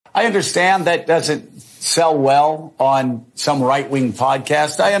I understand that doesn't sell well on some right-wing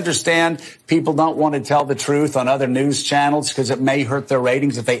podcast. I understand people don't want to tell the truth on other news channels because it may hurt their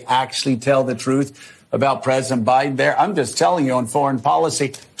ratings if they actually tell the truth about President Biden there. I'm just telling you on foreign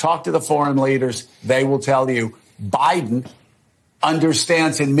policy, talk to the foreign leaders. They will tell you Biden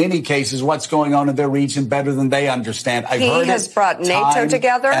understands in many cases what's going on in their region better than they understand. He has brought NATO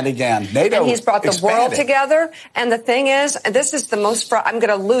together. And again, NATO and he's brought the world together. And the thing is, this is the most, I'm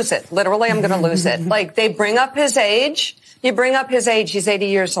going to lose it. Literally, I'm going to lose it. Like, they bring up his age. You bring up his age, he's 80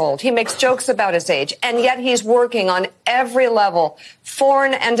 years old. He makes jokes about his age, and yet he's working on every level,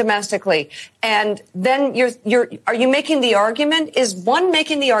 foreign and domestically. And then are you making the argument? Is one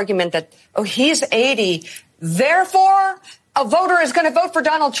making the argument that, oh, he's 80, therefore a voter is going to vote for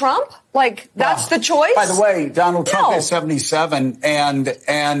Donald Trump? Like, that's the choice? By the way, Donald Trump is 77, and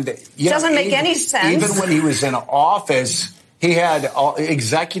doesn't make any sense. Even when he was in office, he had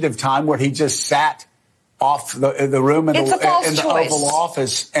executive time where he just sat off the room in the Oval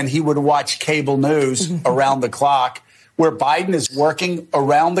Office, and he would watch cable news around the clock, where Biden is working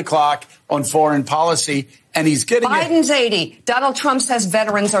around the clock on foreign policy, and he's getting Biden's 80. Donald Trump says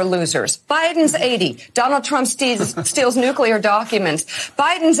veterans are losers. Biden's 80. Donald Trump steals nuclear documents.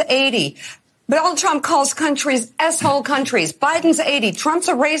 Biden's 80. Donald Trump calls countries S-hole countries. Biden's 80. Trump's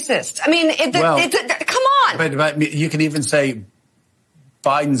a racist. I mean, come on. But you can even say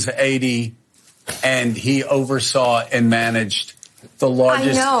Biden's 80, and he oversaw and managed the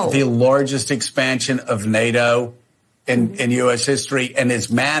largest expansion of NATO in U.S. history, and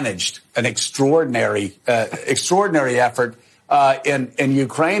has managed an extraordinary effort in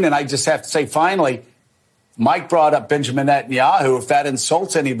Ukraine. And I just have to say, finally, Mike brought up Benjamin Netanyahu. If that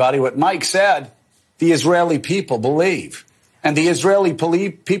insults anybody, what Mike said, the Israeli people believe. And the Israeli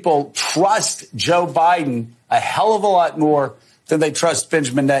people trust Joe Biden a hell of a lot more than they trust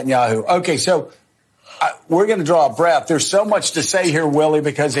Benjamin Netanyahu. Okay, so we're going to draw a breath. There's so much to say here, Willie,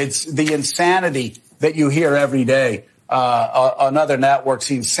 because it's the insanity that you hear every day on other networks,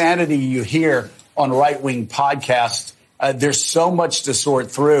 the insanity you hear on right-wing podcasts. There's so much to sort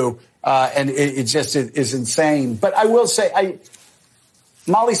through, and it just is insane. But I will say,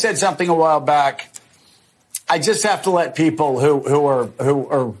 Molly said something a while back. I just have to let people who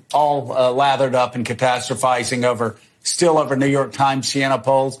are all lathered up and catastrophizing over New York Times Siena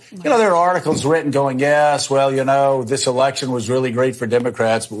polls. There are articles written going, yes, well, this election was really great for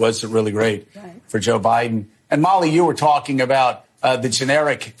Democrats, but wasn't really great for Joe Biden. And Molly, you were talking about the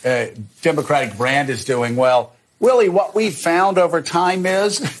generic Democratic brand is doing well. Willie, what we found over time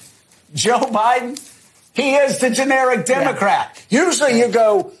is Joe Biden, he is the generic Democrat. Yeah. Usually you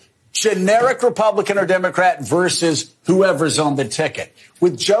go generic Republican or Democrat versus whoever's on the ticket.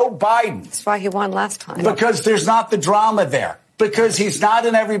 With Joe Biden. That's why he won last time. Because there's not the drama there. Because he's not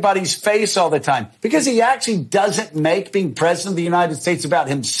in everybody's face all the time. Because he actually doesn't make being president of the United States about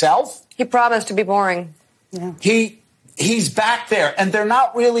himself. He promised to be boring. Yeah. He's back there, and they're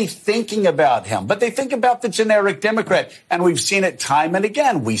not really thinking about him. But they think about the generic Democrat. And we've seen it time and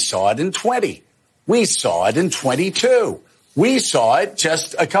again. We saw it in 20. We saw it in 22. We saw it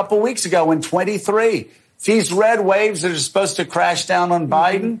just a couple weeks ago in 23. These red waves that are supposed to crash down on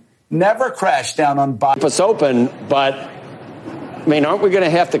Biden never crash down on Biden. It's open, but, I mean, aren't we going to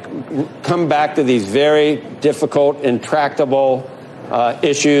have to come back to these very difficult, intractable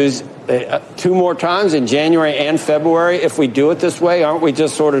issues 2 more times in January and February? If we do it this way, aren't we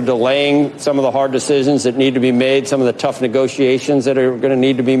just sort of delaying some of the hard decisions that need to be made, some of the tough negotiations that are going to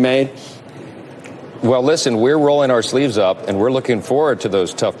need to be made? Well, listen, we're rolling our sleeves up, and we're looking forward to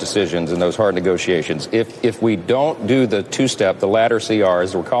those tough decisions and those hard negotiations. If we don't do the two-step, the ladder CR,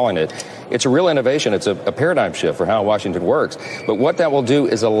 as we're calling it, it's a real innovation. It's a paradigm shift for how Washington works. But what that will do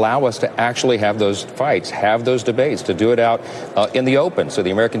is allow us to actually have those fights, have those debates, to do it out in the open so the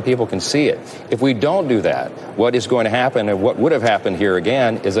American people can see it. If we don't do that, what is going to happen, and what would have happened here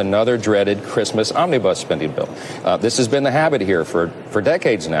again, is another dreaded Christmas omnibus spending bill. This has been the habit here for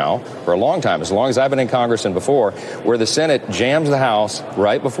decades now, for a long time, as long as I've been in Congress and before, where the Senate jams the House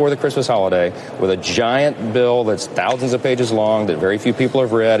right before the Christmas holiday with a giant bill that's thousands of pages long that very few people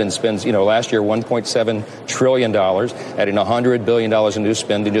have read, and spends, last year $1.7 trillion, adding $100 billion in new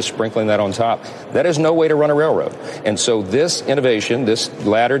spending, just sprinkling that on top. That is no way to run a railroad. And so this innovation, this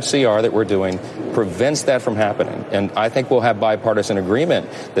laddered CR that we're doing, prevents that from happening. And I think we'll have bipartisan agreement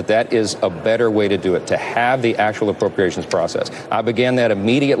that that is a better way to do it, to have the actual appropriations process. I began that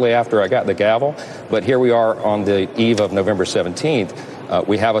immediately after I got the gavel, but here we are on the eve of November 17th.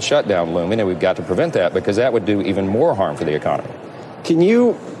 We have a shutdown looming, and we've got to prevent that, because that would do even more harm for the economy. Can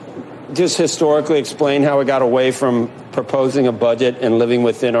you just historically explain how we got away from proposing a budget and living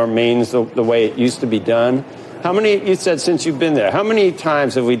within our means the way it used to be done? How many, you said since you've been there, how many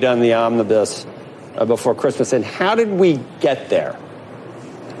times have we done the omnibus before Christmas, and how did we get there?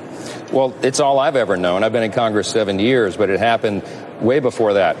 Well, it's all I've ever known. I've been in Congress 7 years, but it happened way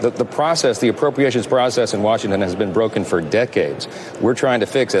before that. The process, the appropriations process in Washington has been broken for decades. We're trying to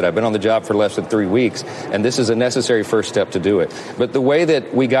fix it. I've been on the job for less than 3 weeks, and this is a necessary first step to do it. But the way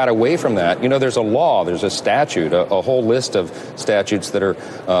that we got away from that, there's a law, there's a statute, a whole list of statutes that are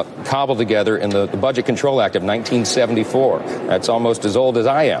cobbled together in the Budget Control Act of 1974. That's almost as old as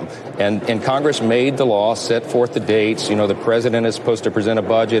I am. And Congress made the law, set forth the dates. The president is supposed to present a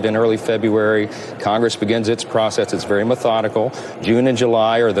budget in early February. Congress begins its process. It's very methodical. June and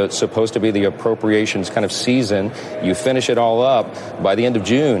July are supposed to be the appropriations kind of season. You finish it all up by the end of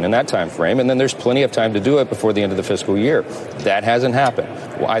June in that time frame, and then there's plenty of time to do it before the end of the fiscal year. That hasn't happened.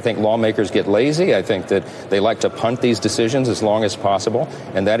 Well, I think lawmakers get lazy. I think that they like to punt these decisions as long as possible,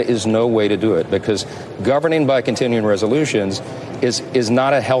 and that is no way to do it, because governing by continuing resolutions is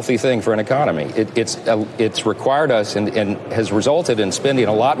not a healthy thing for an economy. It's required us and has resulted in spending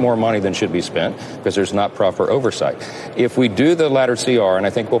a lot more money than should be spent because there's not proper oversight. If we do the latter CR, and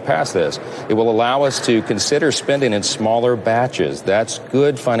I think we'll pass this, it will allow us to consider spending in smaller batches. That's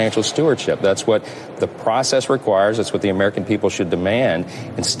good financial stewardship. That's what the process requires. That's what the American people should demand,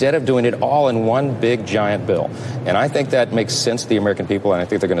 instead of doing it all in one big, giant bill. And I think that makes sense to the American people, and I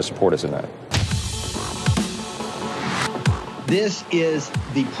think they're going to support us in that. This is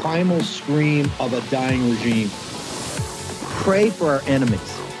the primal scream of a dying regime. Pray for our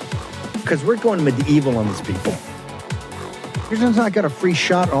enemies, because we're going medieval on these people. You're just not got a free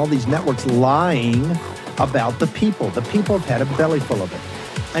shot on all these networks lying about the people. The people have had a belly full of it.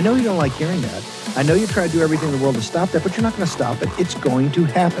 I know you don't like hearing that. I know you try to do everything in the world to stop that, but you're not going to stop it. It's going to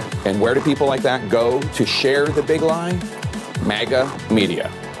happen. And where do people like that go to share the big lie? MAGA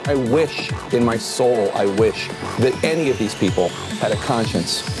media. I wish, in my soul, I wish that any of these people had a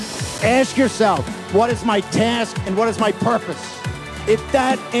conscience. Ask yourself, what is my task and what is my purpose? If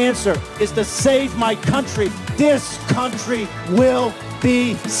that answer is to save my country, this country will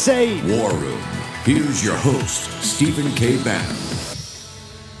be saved. War Room. Here's your host, Stephen K. Bannon.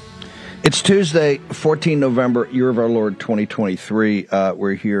 It's Tuesday, 14 November, year of our Lord 2023.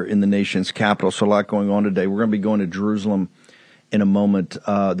 We're here in the nation's capital, so a lot going on today. We're going to be going to Jerusalem in a moment.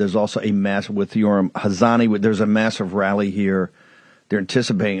 There's also a massive, with Yoram Hazani, there's a massive rally here. They're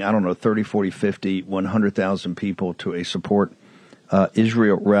anticipating, 30, 40, 50, 100,000 people to a support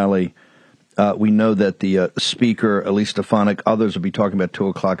Israel rally. We know that the speaker, Elise Stefanik, others will be talking about 2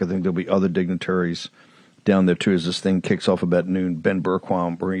 o'clock. I think there'll be other dignitaries down there, too, as this thing kicks off about noon. Ben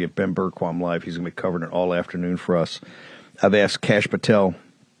Berquam, we're going to get Ben Berquam live. He's going to be covering it all afternoon for us. I've asked Kash Patel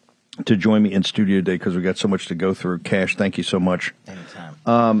to join me in studio today because we've got so much to go through. Kash, thank you so much.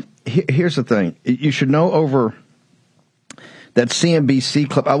 Anytime. Here's the thing. You should know over that CNBC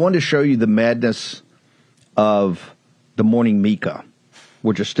clip, I wanted to show you the madness of the Morning Mika,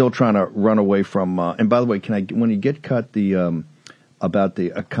 which is still trying to run away from. And by the way, when you get cut about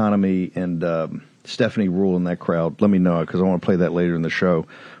the economy and Stephanie Rule in that crowd, let me know, because I want to play that later in the show.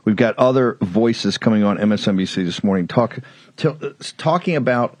 We've got other voices coming on MSNBC this morning talking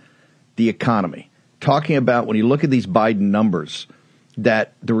about the economy, talking about when you look at these Biden numbers,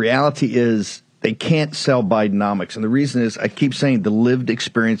 that the reality is they can't sell Bidenomics. And the reason is, I keep saying, the lived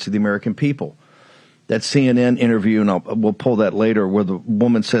experience of the American people. That CNN interview, and we'll pull that later, where the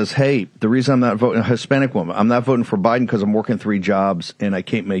woman says, hey, the reason I'm not voting, a Hispanic woman, I'm not voting for Biden because I'm working 3 jobs and I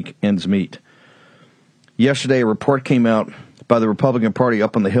can't make ends meet. Yesterday, a report came out by the Republican Party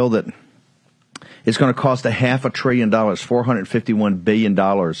up on the Hill that it's going to cost $500 billion, $451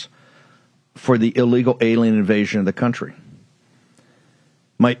 billion, for the illegal alien invasion of the country.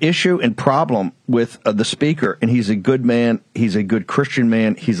 My issue and problem with the speaker, and he's a good man, he's a good Christian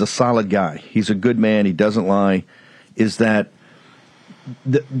man, he's a solid guy, he's a good man, he doesn't lie, is that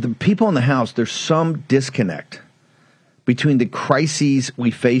the people in the House, there's some disconnect between the crises we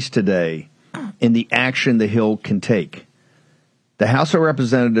face today and the action the Hill can take. The House of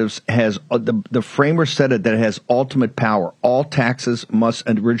Representatives has, the framers said it, that it has ultimate power. All taxes must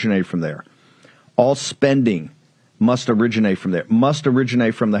originate from there. All spending must originate from there, must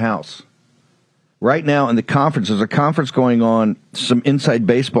originate from the House. Right now in the conference, there's a conference going on, some inside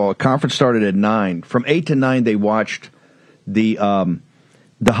baseball. A conference started at 9. From 8 to 9, they watched the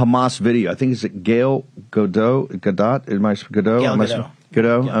Hamas video. I think it's Gail Godot. Godot? Am I Godot? Gail Am I, Godot.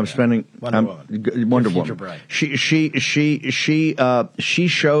 Godot? Yeah, I'm spending Wonder Woman. She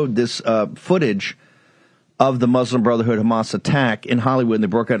showed this footage of the Muslim Brotherhood Hamas attack in Hollywood, and they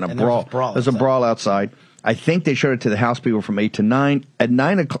broke out in a brawl. There's a brawl outside. I think they showed it to the House people from 8 to 9. At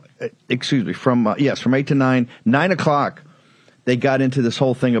 9 o'clock, from 8 to 9. 9 o'clock, they got into this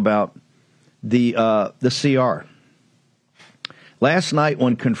whole thing about the CR. Last night,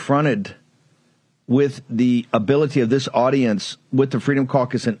 when confronted with the ability of this audience, with the Freedom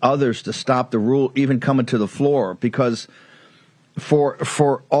Caucus and others to stop the rule even coming to the floor, because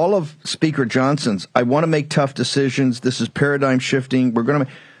for all of Speaker Johnson's, I want to make tough decisions. This is paradigm shifting. We're going to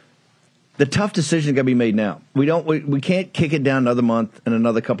make the tough decision got to be made now. We can't kick it down another month and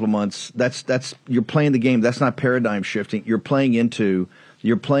another couple of months. That's you're playing the game. That's not paradigm shifting. You're playing into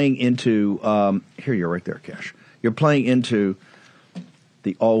here you're right there, Cash. You're playing into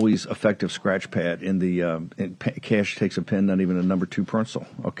the always effective scratch pad in the Cash takes a pen, not even a number 2 pencil.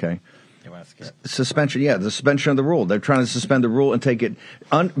 Okay. Suspension, the suspension of the rule. They're trying to suspend the rule and take it.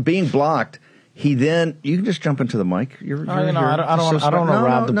 Being blocked, you can just jump into the mic. I don't want to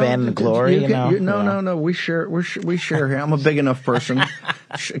rob the band of glory. No. We share here. I'm a big enough person.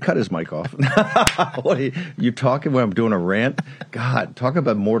 Cut his mic off. What are you talking when I'm doing a rant? God, talk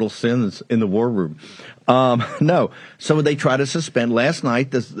about mortal sins in the war room. No. So they try to suspend last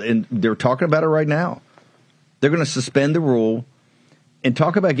night, and they're talking about it right now. They're going to suspend the rule. And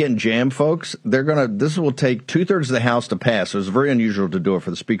talk about getting jammed, folks. This will take 2/3 of the House to pass. So it's very unusual to do it for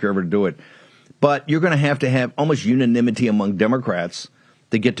the Speaker ever to do it. But you're going to have almost unanimity among Democrats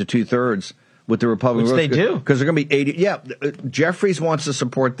to get to 2/3 with the Republicans. Which they do. Because they're going to be 80. Yeah, Jeffries wants to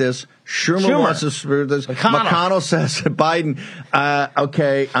support this. Schumer wants to support this. McConnell says Biden,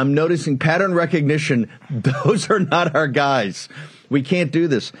 okay, I'm noticing pattern recognition. Those are not our guys. We can't do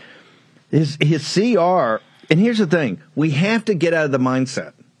this. His CR... And here's the thing. We have to get out of the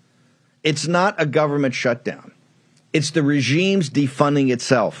mindset. It's not a government shutdown. It's the regime's defunding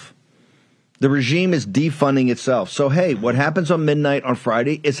itself. The regime is defunding itself. So, hey, what happens on midnight on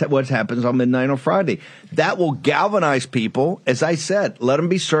Friday is what happens on midnight on Friday. That will galvanize people. As I said, let them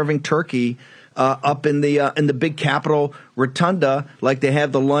be serving turkey up in the big Capitol rotunda like they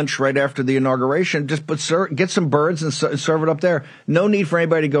have the lunch right after the inauguration. Just get some birds and serve it up there. No need for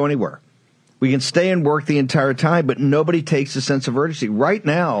anybody to go anywhere. We can stay and work the entire time, but nobody takes a sense of urgency. Right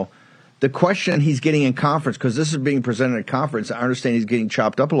now, the question he's getting in conference, because this is being presented at conference, I understand he's getting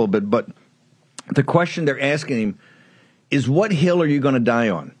chopped up a little bit, but the question they're asking him is, what hill are you going to die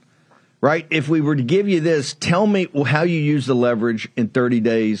on? Right? If we were to give you this, tell me how you use the leverage in 30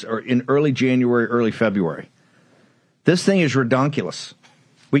 days or in early January, early February. This thing is redonkulous.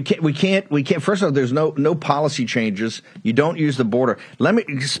 We can't. First of all, there's no policy changes. You don't use the border.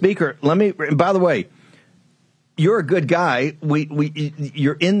 Speaker. By the way, you're a good guy.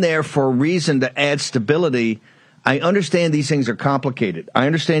 You're in there for a reason to add stability. I understand these things are complicated. I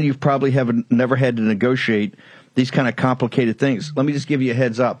understand you've probably never had to negotiate these kind of complicated things. Let me just give you a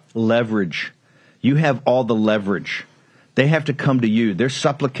heads up. Leverage. You have all the leverage. They have to come to you. They're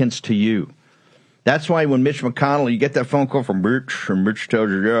supplicants to you. That's why when Mitch McConnell, you get that phone call from Mitch, and Mitch tells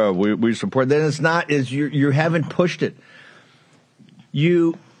you, yeah, we support. Then it's not, you haven't pushed it.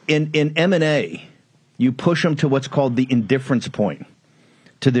 You, in M&A, you push them to what's called the indifference point,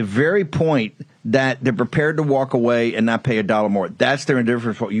 to the very point that they're prepared to walk away and not pay $1 more. That's their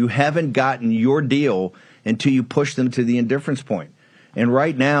indifference point. You haven't gotten your deal until you push them to the indifference point. And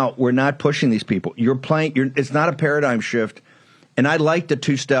right now, we're not pushing these people. It's not a paradigm shift. And I like the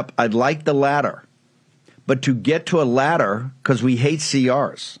two-step. I'd like the ladder. But to get to a ladder, because we hate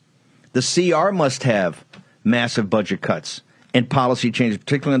CRs, the CR must have massive budget cuts and policy changes,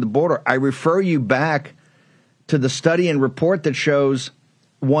 particularly on the border. I refer you back to the study and report that shows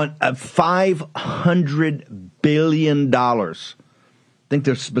 $500 billion. I think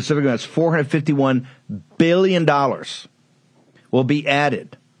they're specific. That's $451 billion will be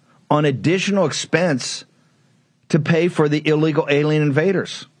added on additional expense to pay for the illegal alien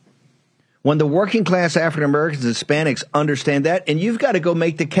invaders. When the working class African Americans and Hispanics understand that, and you've got to go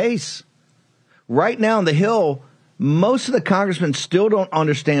make the case. Right now on the Hill, most of the congressmen still don't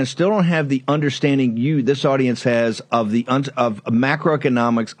understand, still don't have the understanding this audience has of of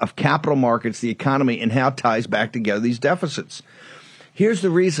macroeconomics, of capital markets, the economy, and how it ties back together these deficits. Here's the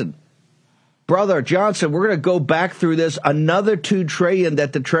reason. Brother Johnson, we're going to go back through this, another $2 trillion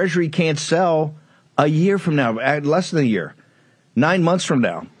that the Treasury can't sell a year from now, less than a year. 9 months from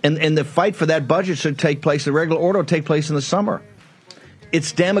now. And the fight for that budget should take place, the regular order will take place in the summer.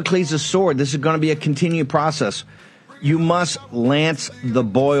 It's Damocles' sword. This is going to be a continuing process. You must lance the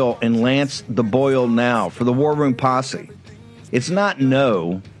boil, and lance the boil now for the War Room Posse. It's not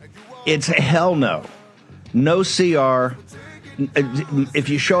no. It's hell no. No CR. if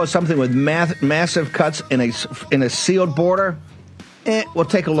you show us something with massive cuts in a sealed border, we'll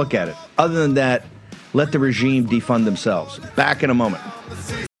take a look at it. Other than that, let the regime defund themselves. Back in a moment.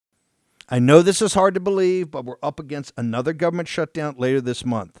 I know this is hard to believe, but we're up against another government shutdown later this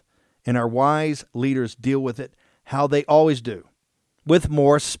month. And our wise leaders deal with it how they always do, with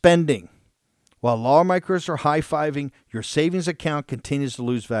more spending. While lawmakers are high-fiving, your savings account continues to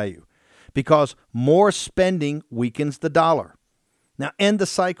lose value because more spending weakens the dollar. Now end the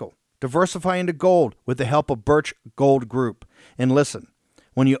cycle. Diversify into gold with the help of Birch Gold Group. And listen,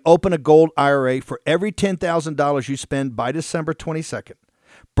 when you open a gold IRA, for every $10,000 you spend by December 22nd,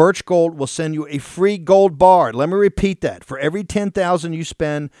 Birch Gold will send you a free gold bar. Let me repeat that. For every $10,000 you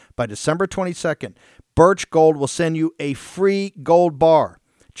spend by December 22nd, Birch Gold will send you a free gold bar.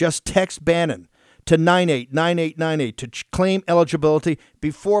 Just text Bannon to 989898 to claim eligibility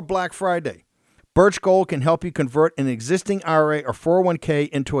before Black Friday. Birch Gold can help you convert an existing IRA or 401k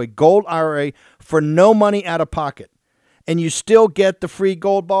into a gold IRA for no money out of pocket. And you still get the free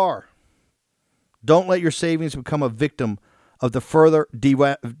gold bar. Don't let your savings become a victim of the further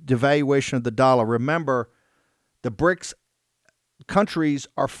devaluation of the dollar. Remember, the BRICS countries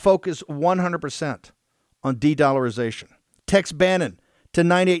are focused 100% on de-dollarization. Text Bannon to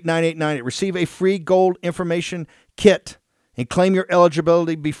 989898. Receive a free gold information kit and claim your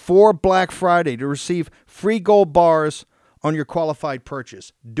eligibility before Black Friday to receive free gold bars on your qualified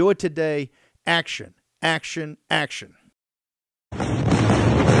purchase. Do it today. Action, action, action.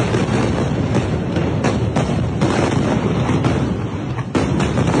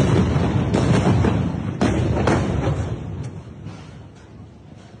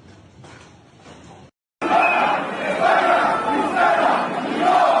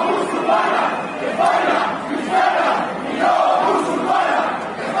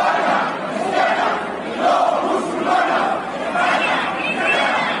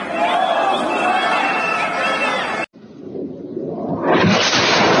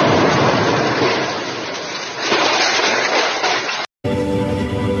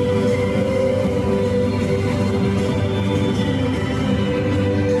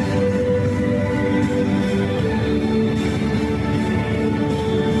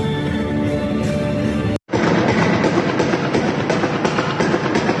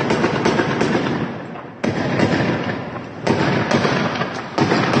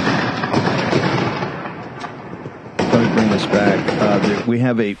 We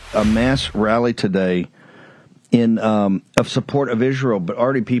have a mass rally today in of support of Israel, but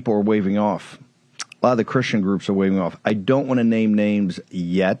already people are waving off. A lot of the Christian groups are waving off. I don't want to name names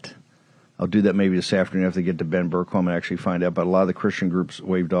yet. I'll do that maybe this afternoon after I get to Ben Bergholm and actually find out. But a lot of the Christian groups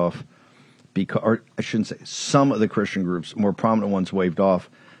waved off because, or I shouldn't say, some of the Christian groups, more prominent ones, waved off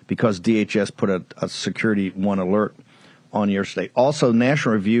because DHS put a Security One alert on your state. Also,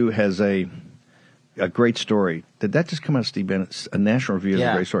 National Review has a great story. Did that just come out of Steve Bennett? A National Review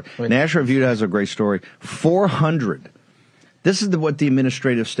has a great story. National Review has a great story. 400. This is what the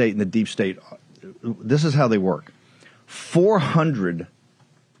administrative state and the deep state, this is how they work. 400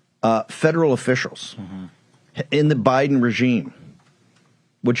 federal officials in the Biden regime,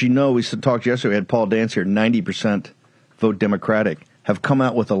 which we talked yesterday, we had Paul Dance here, 90% vote Democratic, have come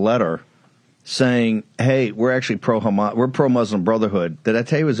out with a letter saying, hey, we're actually pro-Hamas, we're pro-Muslim Brotherhood. Did I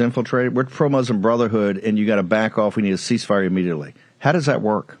tell you it was infiltrated? We're pro-Muslim Brotherhood, and you got to back off. We need a ceasefire immediately. How does that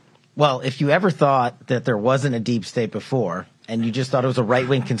work? Well, if you ever thought that there wasn't a deep state before, and you just thought it was a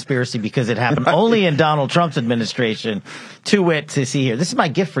right-wing conspiracy because it happened only in Donald Trump's administration, to see here. This is my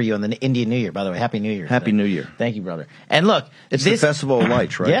gift for you on the Indian New Year, by the way. Happy New Year. Happy New Year. Thank you, brother. And look, it's the Festival of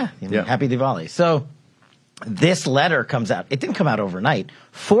Lights, right? Yeah. Happy Diwali. So this letter comes out. It didn't come out overnight.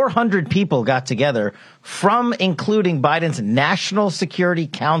 400 people got together from including Biden's National Security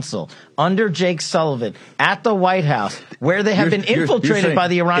Council under Jake Sullivan at the White House, where they have been infiltrated by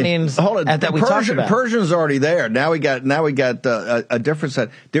the Iranians that we talked about. Persian's already there. Now we got a different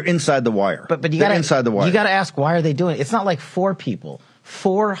set. They're inside the wire. But you got inside the wire. You got to ask, why are they doing it? It's not like 4 people.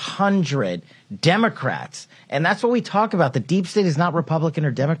 400 Democrats. And that's what we talk about. The deep state is not Republican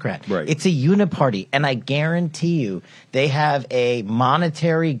or Democrat. Right. It's a uniparty. And I guarantee you they have a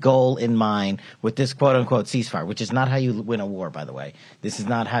monetary goal in mind with this quote-unquote ceasefire, which is not how you win a war, by the way. This is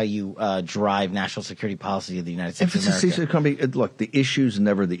not how you drive national security policy of the United States of America. If it's a ceasefire, look, the issue is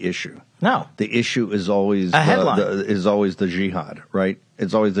never the issue. No. The issue is always a headline. Is always the jihad, right?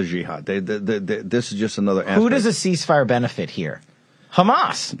 It's always the jihad. This is just another aspect. Who does a ceasefire benefit here?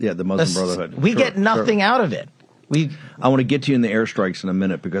 Hamas. Yeah, the Muslim Brotherhood. We get nothing out of it. I want to get to you in the airstrikes in a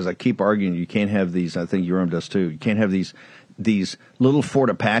minute because I keep arguing you can't have these. I think Urim does too. You can't have these little Fort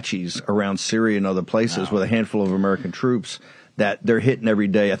Apaches around Syria and other places with a handful of American troops that they're hitting every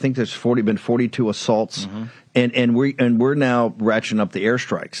day. I think there's been 42 assaults, and we're now ratcheting up the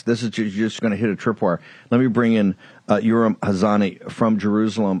airstrikes. This is just going to hit a tripwire. Let me bring in Yoram Hazani from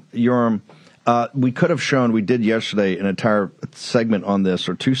Jerusalem. Yoram, we could have shown, we did yesterday, an entire segment on this,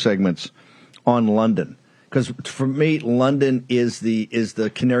 or 2 segments on London, because for me, London is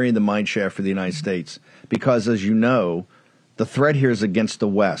the canary in the mine shaft for the United States, because as you know, the threat here is against the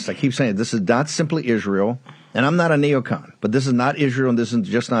West. I keep saying this is not simply Israel. And I'm not a neocon, but this is not Israel, and this is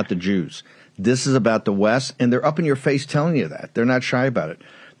just not the Jews. This is about the West, and they're up in your face telling you that. They're not shy about it.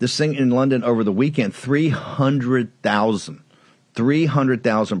 This thing in London over the weekend, 300,000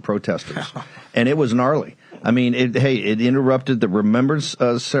 protesters, and it was gnarly. I mean, it interrupted the remembrance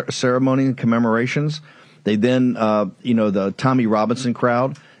ceremony and commemorations. They then, the Tommy Robinson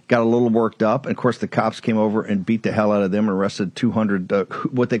crowd got a little worked up, and of course the cops came over and beat the hell out of them and arrested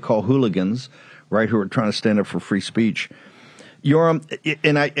 200 what they call hooligans, right, who are trying to stand up for free speech. Yoram,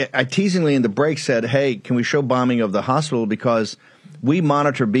 and I teasingly in the break said, hey, can we show bombing of the hospital? Because we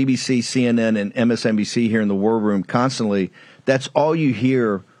monitor BBC, CNN, and MSNBC here in the war room constantly. That's all you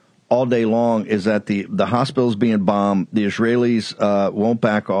hear all day long is that the hospital's being bombed. The Israelis won't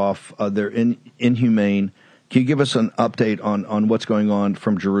back off. They're inhumane. Can you give us an update on what's going on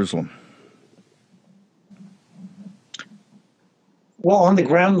from Jerusalem? Well, on the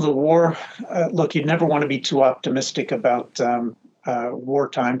ground of the war, look, you never want to be too optimistic about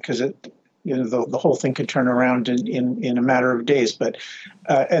wartime, because the whole thing could turn around in a matter of days. But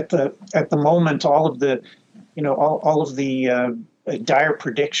at the moment, all of the dire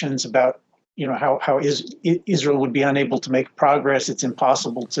predictions about how Israel would be unable to make progress. It's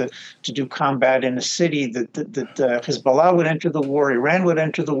impossible to do combat in a city. That Hezbollah would enter the war, Iran would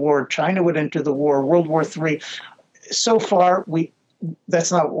enter the war, China would enter the war, World War III. So far,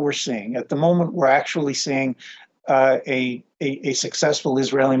 that's not what we're seeing. At the moment, we're actually seeing a successful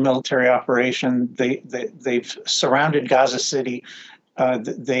Israeli military operation. They've surrounded Gaza City.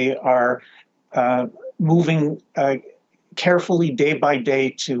 They are moving carefully day by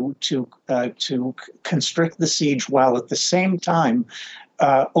day to constrict the siege, while at the same time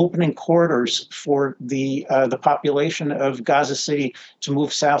opening corridors for the population of Gaza City to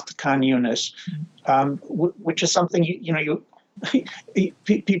move south to Khan Yunis, which is something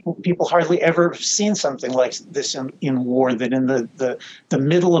people hardly ever have seen something like this in war, that in the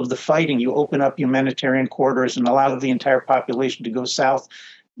middle of the fighting, you open up humanitarian corridors and allow the entire population to go south,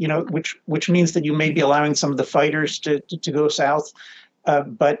 which means that you may be allowing some of the fighters to go south.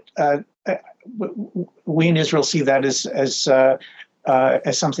 But we in Israel see that as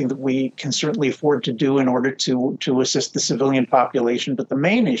something that we can certainly afford to do in order to assist the civilian population. But the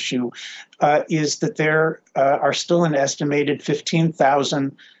main issue is that there are still an estimated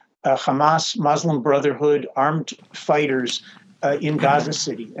 15,000 Hamas, Muslim Brotherhood armed fighters in Gaza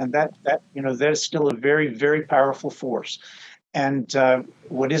City, and that is still a very, very powerful force. And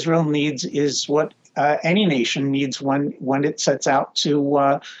what Israel needs is what any nation needs when it sets out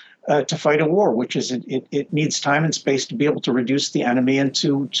to fight a war, which is it needs time and space to be able to reduce the enemy and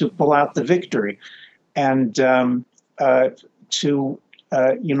to pull out the victory. And like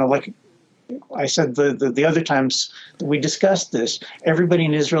I said the other times that we discussed this, everybody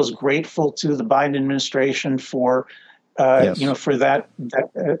in Israel is grateful to the Biden administration for for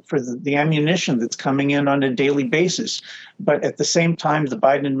the ammunition that's coming in on a daily basis. But at the same time, the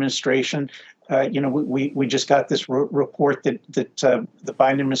Biden administration, we just got this report that the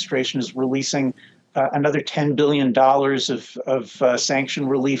Biden administration is releasing another $10 billion of sanction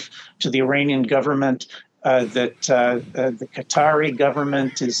relief to the Iranian government. That the Qatari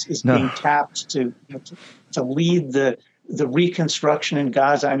government is being tapped to lead the reconstruction in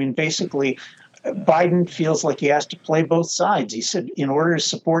Gaza. I mean, basically, Biden feels like he has to play both sides. He said, in order to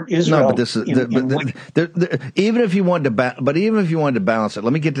support Israel. No, but this is even if you wanted to balance it.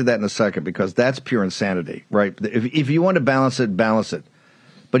 Let me get to that in a second, because that's pure insanity, right? If you want to balance it, balance it.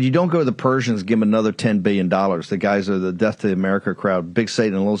 But you don't go to the Persians, give them another $10 billion. The guys are the Death to America crowd, big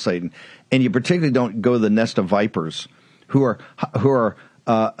Satan and little Satan, and you particularly don't go to the nest of vipers, who are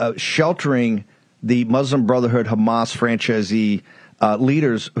sheltering the Muslim Brotherhood, Hamas franchisee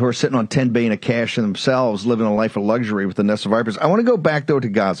leaders who are sitting on $10 billion of cash in themselves, living a life of luxury with the nest of vipers. I want to go back though to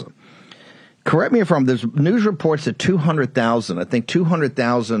Gaza. Correct me if I'm wrong. There's news reports that 200,000, I think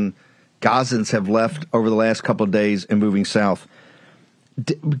 200,000 Gazans have left over the last couple of days and moving south.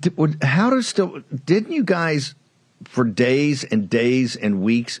 Didn't you guys for days and days and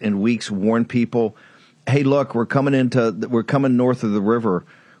weeks warn people, hey, look, we're coming north of the river.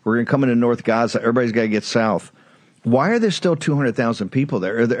 We're going to come into North Gaza. Everybody's got to get south. Why are there still 200,000 people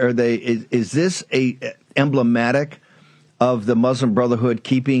there? Is this a emblematic of the Muslim Brotherhood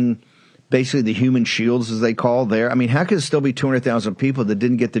keeping basically the human shields, as they call there? I mean, how could it still be 200,000 people that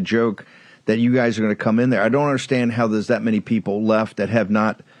didn't get the joke that you guys are going to come in there? I don't understand how there's that many people left that have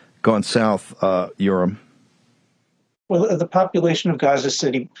not gone south, Yoram. Well, the population of Gaza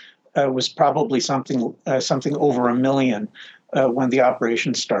City was probably something over 1 million when the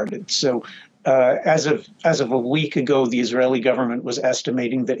operation started. So as of a week ago, the Israeli government was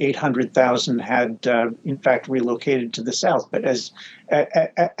estimating that 800,000 had in fact relocated to the south. But as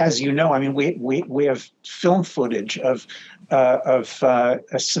you know, I mean, we have film footage of a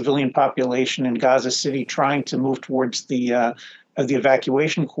civilian population in Gaza City trying to move towards the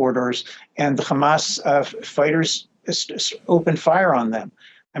evacuation corridors, and the Hamas fighters opened fire on them.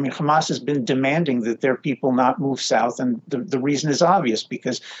 I mean, Hamas has been demanding that their people not move south, and the reason is obvious,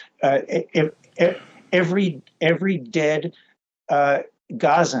 because every dead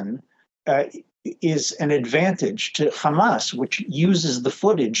Gazan is an advantage to Hamas, which uses the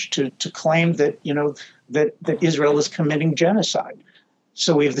footage to claim that that Israel is committing genocide.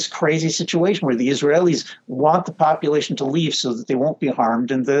 So we have this crazy situation where the Israelis want the population to leave so that they won't be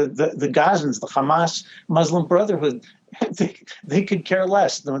harmed, and the Gazans, the Hamas Muslim Brotherhood, they could care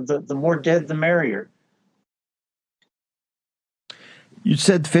less. The more dead, the merrier. You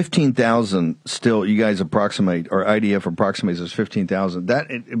said 15,000 still, you guys approximate, or IDF approximates as 15,000. That,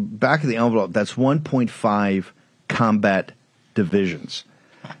 back of the envelope, that's 1.5 combat divisions.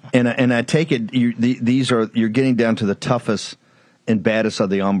 And I take it you're getting down to the toughest and baddest of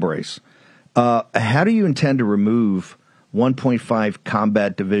the hombres. How do you intend to remove 1.5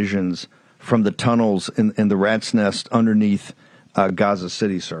 combat divisions from the tunnels in the rat's nest underneath Gaza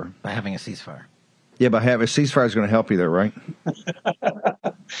City, sir? By having a ceasefire. Yeah, but a ceasefire is going to help you there, right?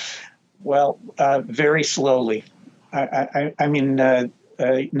 Well, very slowly. I mean,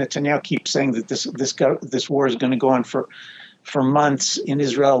 Netanyahu keeps saying that this war is going to go on for months. In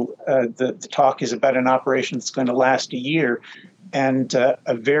Israel, the talk is about an operation that's going to last a year. And a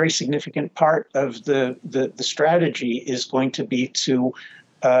very significant part of the strategy is going to be to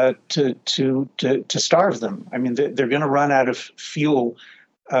starve them. I mean, they're going to run out of fuel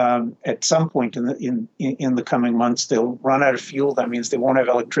at some point in the coming months. They'll run out of fuel. That means they won't have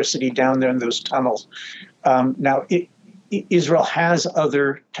electricity down there in those tunnels. Now, Israel has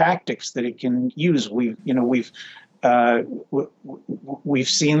other tactics that it can use. We've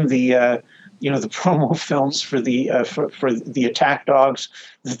seen the promo films for the attack dogs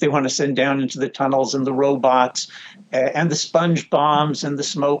that they want to send down into the tunnels, and the robots, and the sponge bombs, and the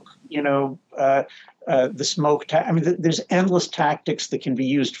smoke. The smoke. There's endless tactics that can be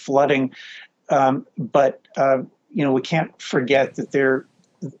used, flooding, but we can't forget that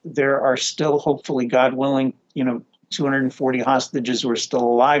there are still, hopefully, God willing, 240 hostages who are still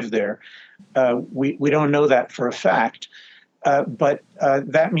alive there. We don't know that for a fact. But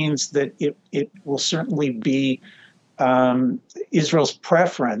that means that it will certainly be Israel's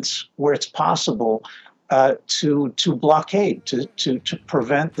preference, where it's possible, to blockade, to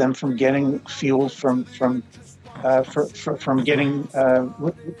prevent them from getting fuel, from getting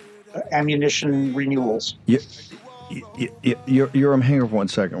ammunition renewals. You're hang over 1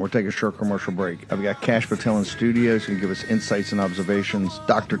 second. We'll take a short commercial break. I've got Cash Patel in studio. He's going to give us insights and observations.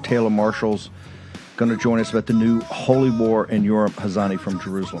 Dr. Taylor Marshall's going to join us about the new holy war, and Yoram Hazani from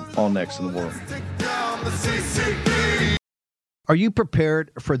Jerusalem. All next in the world. Are you prepared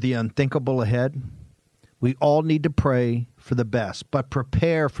for the unthinkable ahead? We all need to pray for the best, but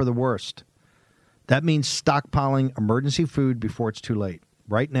prepare for the worst. That means stockpiling emergency food before it's too late.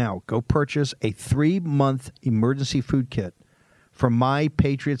 Right now, go purchase a 3-month emergency food kit from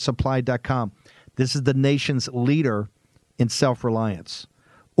MyPatriotSupply.com. This is the nation's leader in self-reliance.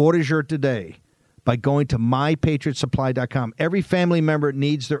 Order yours today by going to MyPatriotSupply.com. Every family member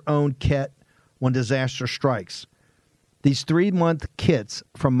needs their own kit when disaster strikes. These 3-month kits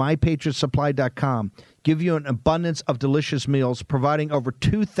from MyPatriotSupply.com give you an abundance of delicious meals, providing over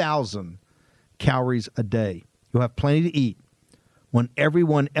 2,000 calories a day. You'll have plenty to eat when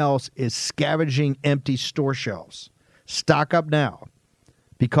everyone else is scavenging empty store shelves. Stock up now,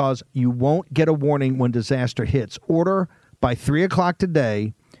 because you won't get a warning when disaster hits. Order by 3 o'clock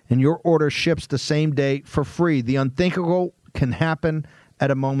today, and your order ships the same day for free. The unthinkable can happen at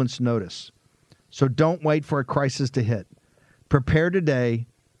a moment's notice. So don't wait for a crisis to hit. Prepare today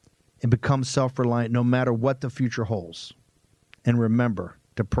and become self-reliant no matter what the future holds. And remember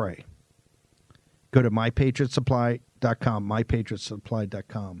to pray. Go to MyPatriotSupply.com,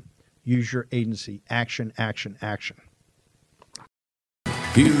 MyPatriotSupply.com. Use your agency. Action, action, action.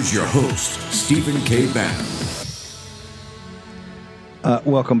 Here's your host, Stephen K. Bannon.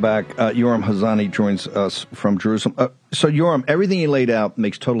 Welcome back. Yoram Hazani joins us from Jerusalem. So, Yoram, everything you laid out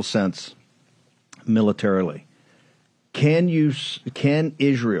makes total sense militarily. Can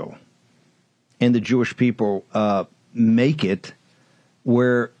Israel and the Jewish people make it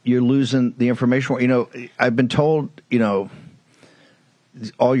where you're losing the information? You know, I've been told, you know,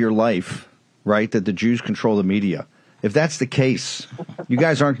 all your life, right, that the Jews control the media. If that's the case, you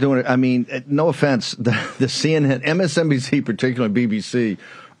guys aren't doing it. I mean, no offense, the CNN, MSNBC, particularly BBC,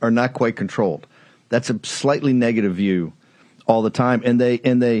 are not quite controlled. That's a slightly negative view all the time, and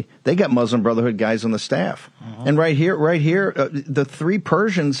they got Muslim Brotherhood guys on the staff. Uh-huh. And right here, the three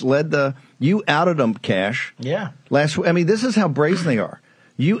Persians led you outed them, Cash. Yeah. Last week. I mean, this is how brazen they are.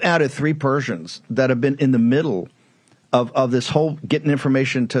 You outed three Persians that have been in the middle of this whole getting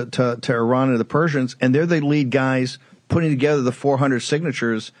information to Iran and the Persians, and they're the lead guys putting together the 400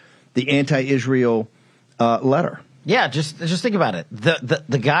 signatures, the anti-Israel letter. Yeah, just think about it.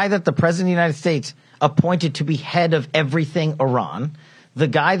 The guy that the President of the United States appointed to be head of everything Iran, the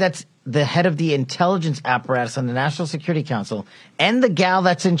guy that's the head of the intelligence apparatus on the National Security Council, and the gal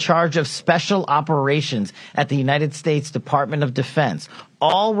that's in charge of special operations at the United States Department of Defense,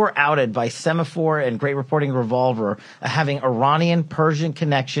 all were outed by Semaphore and Great Reporting Revolver, having Iranian Persian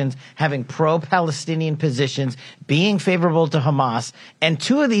connections, having pro-Palestinian positions, being favorable to Hamas. And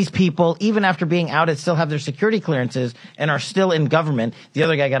two of these people, even after being outed, still have their security clearances and are still in government. The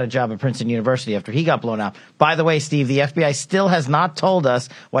other guy got a job at Princeton University after he got blown out. By the way, Steve, the FBI still has not told us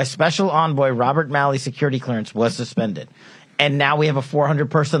why Special Envoy Robert Malley's security clearance was suspended. And now we have a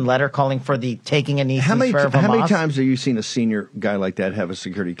 400-person letter calling for the taking a knee ceasefire of Hamas. How many times have you seen a senior guy like that have a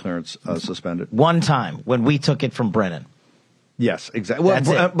security clearance suspended? One time, when we took it from Brennan. Yes, exactly.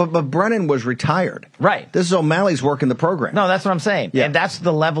 Well, but Brennan was retired. Right. This is O'Malley's working the program. No, that's what I'm saying. Yeah. And that's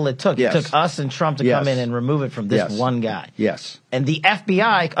the level it took. Yes. It took us and Trump to come in and remove it from this one guy. Yes. And the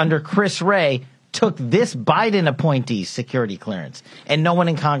FBI, under Chris Wray, took this Biden appointee's security clearance. And no one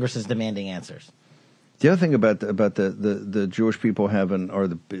in Congress is demanding answers. The other thing about the Jewish people having, or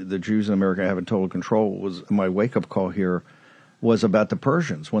the Jews in America having total control, was my wake up call here was about the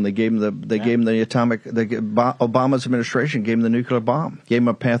Persians when they gave them Obama's administration gave them the nuclear bomb, gave them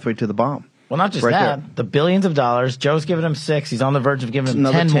a pathway to the bomb. Well, not just that, there. The billions of dollars. Joe's giving them $6 billion. He's on the verge of giving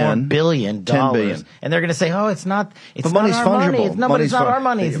them $10 billion. $10 billion. And they're going to say, oh, it's not but money's our fungible. money. But it's not our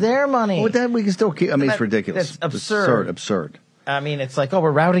money. It's their money. Well, then we can still keep, I mean, it's ridiculous. It's absurd. Absurd. I mean, it's like, oh,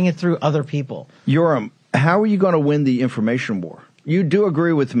 we're routing it through other people. Yoram, how are you going to win the information war? You do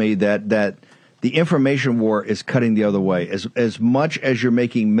agree with me that the information war is cutting the other way. As much as you're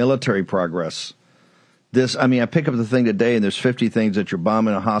making military progress, I pick up the thing today and there's 50 things that you're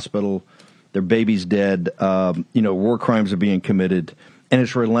bombing a hospital, their baby's dead, war crimes are being committed, and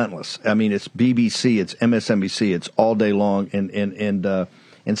it's relentless. I mean, it's BBC, it's MSNBC, it's all day long, and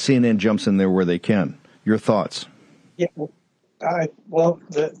CNN jumps in there where they can. Your thoughts? Yeah. Well,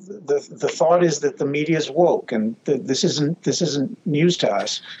 the thought is that the media is woke, and this isn't news to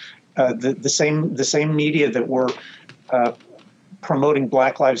us. The same media that were promoting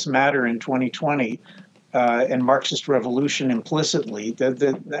Black Lives Matter in 2020 and Marxist revolution implicitly,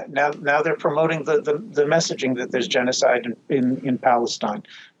 now they're promoting the messaging that there's genocide in Palestine.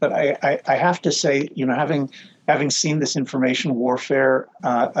 But I have to say, having seen this information warfare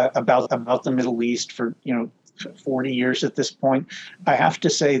about the Middle East for 40 years at this point, I have to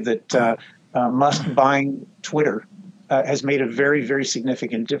say that Musk buying Twitter has made a very, very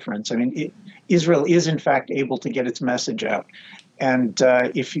significant difference. I mean, Israel is in fact able to get its message out, and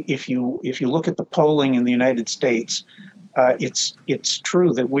if you look at the polling in the United States, it's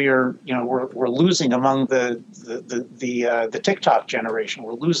true that we're losing among the TikTok generation.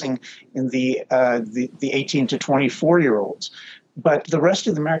 We're losing in the 18 to 24-year-olds. But the rest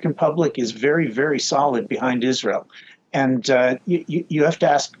of the American public is very, very solid behind Israel. And you have to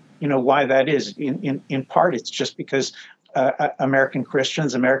ask, why that is. In part, it's just because American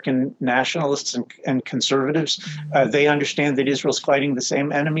Christians, American nationalists and conservatives, they understand that Israel's fighting the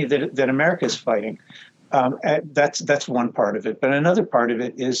same enemy that America is fighting. That's one part of it. But another part of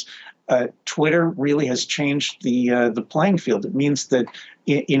it is Twitter really has changed the playing field. It means that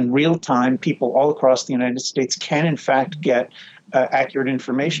in real time, people all across the United States can, in fact, get accurate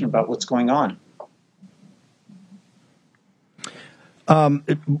information about what's going on.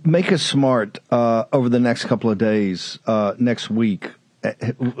 Make us smart over the next couple of days, next week.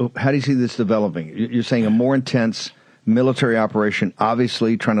 How do you see this developing? You're saying a more intense military operation,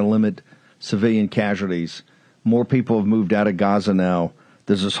 obviously trying to limit civilian casualties. More people have moved out of Gaza now.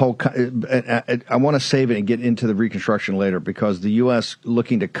 There's this whole I want to save it and get into the reconstruction later, because the U.S.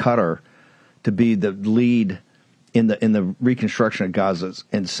 looking to Qatar to be the lead in the reconstruction of Gaza is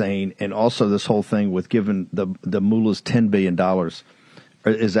insane, and also this whole thing with giving the mullahs $10 billion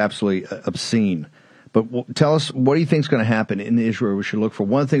is absolutely obscene. But tell us, what do you think is going to happen in Israel? We should look for.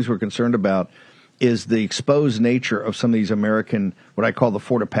 One of the things we're concerned about is the exposed nature of some of these American, what I call the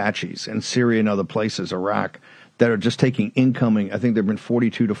Fort Apaches in Syria and other places, Iraq, that are just taking incoming. I think there have been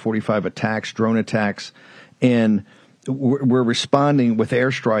 42 to 45 attacks, drone attacks, and we're responding with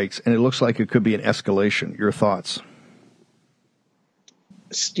airstrikes, and it looks like it could be an escalation. Your thoughts?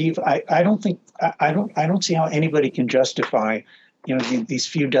 Steve, I don't see how anybody can justify, these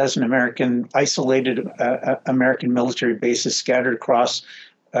few dozen isolated American military bases scattered across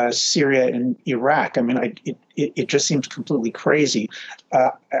Syria and Iraq. I mean, it just seems completely crazy.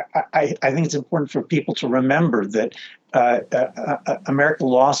 I think it's important for people to remember that America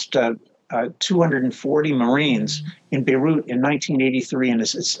lost 240 Marines in Beirut in 1983, and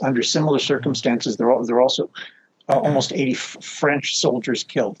it's under similar circumstances. There are also almost 80 French soldiers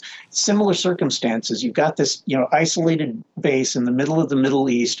killed. Similar circumstances. You've got this, isolated base in the middle of the Middle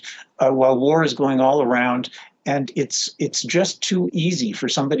East while war is going all around. And it's just too easy for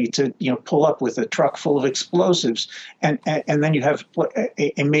somebody to pull up with a truck full of explosives, and then you have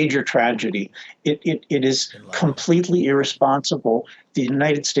a major tragedy. It is completely irresponsible. The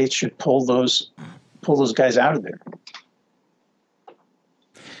United States should pull those guys out of there.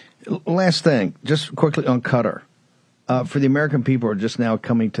 Last thing, just quickly on Qatar. For the American people who are just now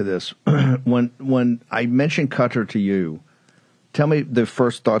coming to this, when I mention Qatar to you, tell me the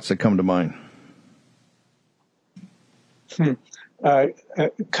first thoughts that come to mind.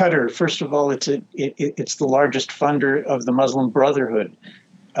 Qatar, first of all, it's the largest funder of the Muslim Brotherhood.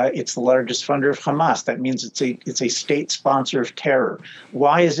 It's the largest funder of Hamas. That means it's a state sponsor of terror.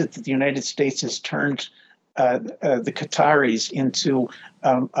 Why is it that the United States has turned the Qataris into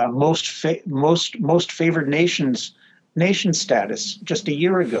most favored nation status just a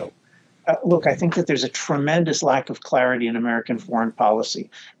year ago? Look, I think that there's a tremendous lack of clarity in American foreign policy.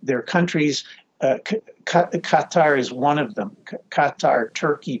 There are countries. Qatar is one of them. Qatar,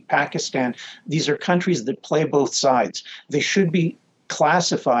 Turkey, Pakistan. These are countries that play both sides. They should be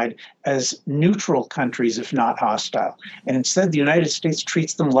classified as neutral countries, if not hostile. And instead, the United States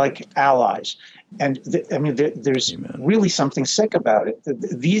treats them like allies. And there's really something sick about it.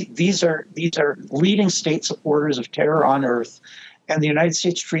 These are leading state supporters of terror on earth. And the United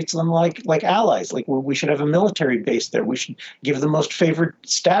States treats them like allies. Like, we should have a military base there. We should give them most favored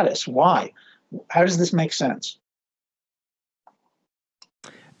status. Why? How does this make sense?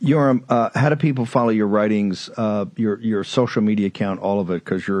 Yoram, how do people follow your writings, your social media account, all of it?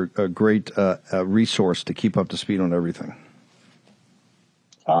 Because you're a great resource to keep up to speed on everything.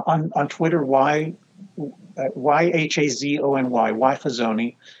 On Twitter, YHAZONY, Y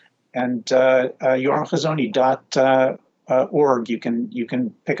Khazoni, and yoramkhazoni.org. You can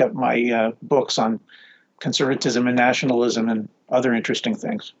pick up my books on conservatism and nationalism and other interesting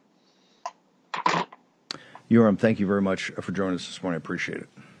things. Yoram, thank you very much for joining us this morning. I appreciate it.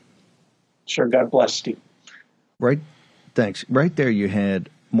 Sure. God bless, Steve. Right. Thanks. Right there you had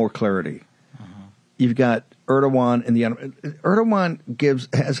more clarity. You've got Erdogan and Erdogan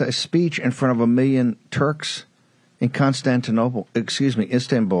has a speech in front of 1 million Turks in Istanbul.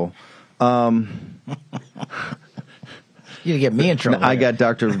 You get me in trouble. I got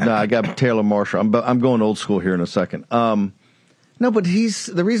Taylor Marshall. I'm going old school here in a second. No, but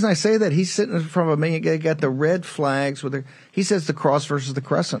the reason I say that, he's sitting in front of 1 million. You got the red flags he says the cross versus the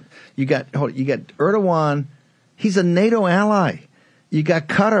crescent. You got Erdogan. He's a NATO ally. You got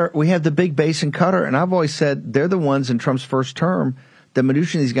Qatar. We have the big base in Qatar, and I've always said they're the ones in Trump's first term. The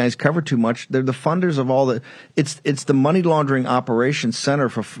minutia these guys cover too much. They're the funders of all the. It's the money laundering operations center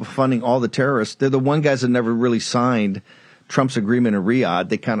for funding all the terrorists. They're the one guys that never really signed Trump's agreement in Riyadh.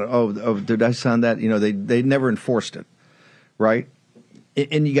 They kind of did I sign that? They never enforced it. Right?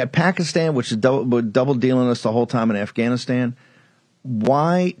 And you got Pakistan, which is double dealing us the whole time, in Afghanistan.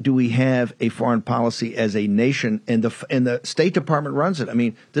 Why do we have a foreign policy as a nation, and the State Department runs it? I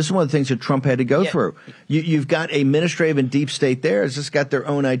mean, this is one of the things that Trump had to go through. You've got a administrative and deep state there. It's just got their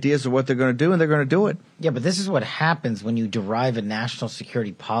own ideas of what they're going to do, and they're going to do it. Yeah, but this is what happens when you derive a national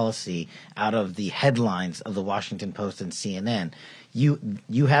security policy out of the headlines of the Washington Post and CNN. You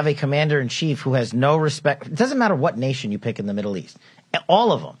have a commander-in-chief who has no respect. It doesn't matter what nation you pick in the Middle East.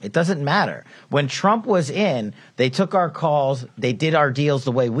 All of them. It doesn't matter. When Trump was in, they took our calls. They did our deals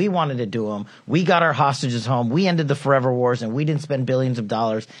the way we wanted to do them. We got our hostages home. We ended the forever wars, and we didn't spend billions of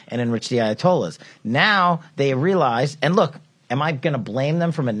dollars and enrich the Ayatollahs. Now they realize, and look, Am I going to blame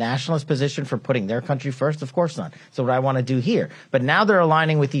them from a nationalist position for putting their country first? Of course not. So what I want to do here. But now they're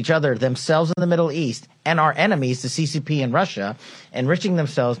aligning with each other, themselves in the Middle East, and our enemies, the CCP and Russia, enriching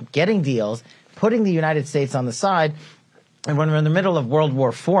themselves, getting deals, putting the United States on the side. And when we're in the middle of World War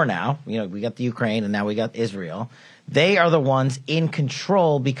IV now, we got the Ukraine and now we got Israel. They are the ones in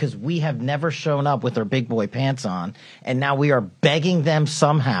control because we have never shown up with our big boy pants on. And now we are begging them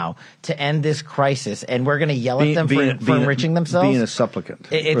somehow to end this crisis. And we're going to yell at them for enriching themselves. Being a supplicant.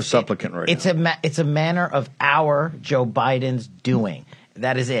 It's a manner of our Joe Biden's doing.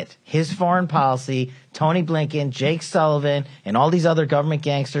 That is it. His foreign policy, Tony Blinken, Jake Sullivan, and all these other government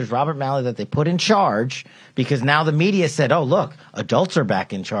gangsters, Robert Malley, that they put in charge because now the media said, oh, look, adults are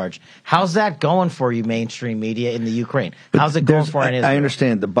back in charge. How's that going for you, mainstream media in the Ukraine? How's it going for Israel? I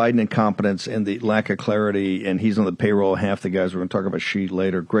understand the Biden incompetence and the lack of clarity, and he's on the payroll of half the guys. We're going to talk about Xi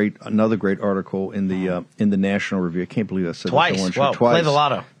later. Another great article in the National Review. I can't believe I said twice. That Well, play the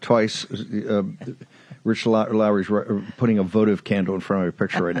lotto. Twice. Rich Lowry's putting a votive candle in front of my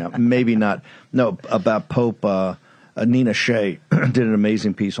picture right now. Maybe not. No, about Pope Nina Shea did an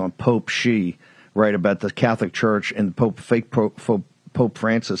amazing piece on Pope Xi, right, about the Catholic Church and fake Pope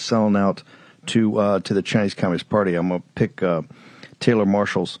Francis selling out to the Chinese Communist Party. I'm going to pick Taylor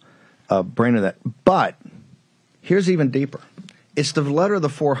Marshall's brain of that. But here's even deeper. It's the letter of the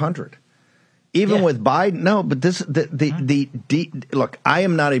 400. Even with Biden, no, but look, I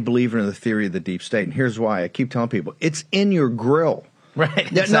am not a believer in the theory of the deep state, and here's why. I keep telling people, it's in your grill. Right.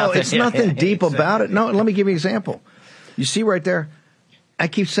 It's nothing deep about it. No, let me give you an example. You see right there, I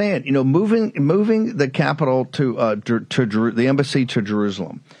keep saying, moving the capital to the embassy to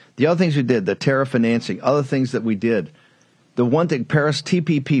Jerusalem. The other things we did, the tariff financing, other things that we did. The one thing, Paris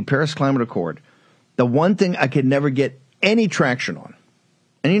TPP, Paris Climate Accord, the one thing I could never get any traction on,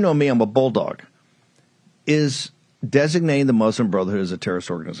 and you know me, I'm a bulldog, is designating the Muslim Brotherhood as a terrorist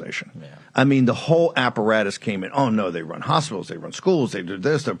organization. Yeah. I mean, the whole apparatus came in. Oh, no, they run hospitals, they run schools, they do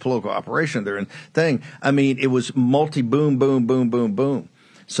this, they're political operation, they're in thing. I mean, it was multi-boom, boom, boom, boom, boom.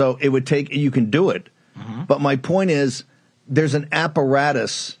 So it would take – you can do it. Mm-hmm. But my point is there's an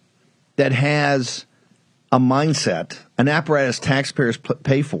apparatus that has a mindset, an apparatus taxpayers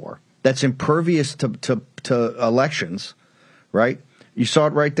pay for that's impervious to elections, right? You saw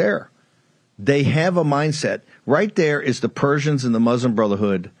it right there. They have a mindset. Right there is the Persians and the Muslim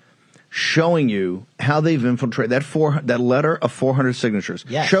Brotherhood showing you how they've infiltrated. That letter of 400 signatures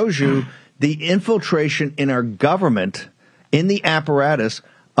shows you the infiltration in our government, in the apparatus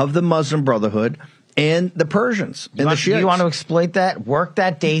of the Muslim Brotherhood and the Persians and the Shiites. You want to exploit that? Work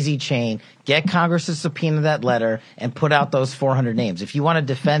that daisy chain. Get Congress to subpoena that letter and put out those 400 names. If you want to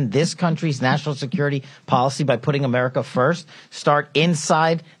defend this country's national security policy by putting America first, start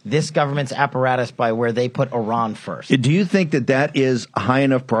inside this government's apparatus by where they put Iran first. Do you think that is a high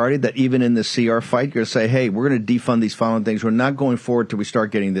enough priority that even in the CR fight, you're going to say, hey, we're going to defund these following things. We're not going forward till we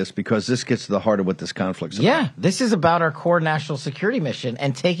start getting this because this gets to the heart of what this conflict's about. Yeah, this is about our core national security mission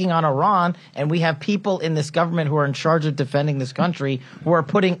and taking on Iran. And we have people in this government who are in charge of defending this country who are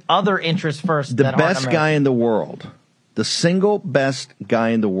putting other interests first. The best guy in the world, the single best guy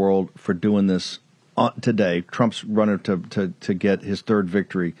in the world for doing this today, Trump's running to get his third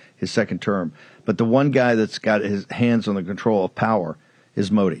victory, his second term. But the one guy that's got his hands on the control of power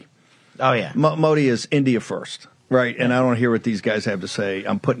is Modi. Oh, yeah. Modi is India first, right? And I don't hear what these guys have to say.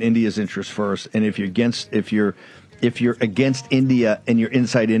 I'm putting India's interests first. And if you're against India and you're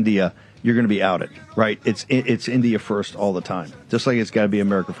inside India, you're going to be outed, right? It's India first all the time, just like it's got to be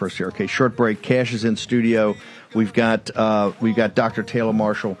America first here. Okay, short break. Cash is in studio. We've got Dr. Taylor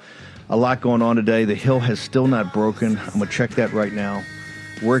Marshall. A lot going on today. The Hill has still not broken. I'm going to check that right now.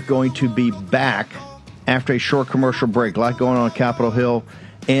 We're going to be back after a short commercial break. A lot going on Capitol Hill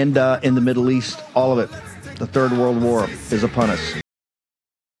and in the Middle East. All of it. The Third World War is upon us.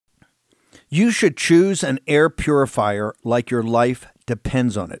 You should choose an air purifier like your life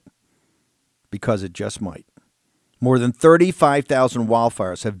depends on it. Because it just might. More than 35,000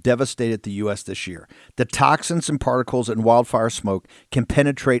 wildfires have devastated the U.S. this year. The toxins and particles in wildfire smoke can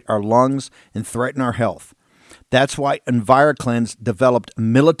penetrate our lungs and threaten our health. That's why EnviroCleanse developed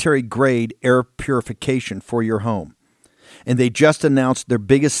military-grade air purification for your home. And they just announced their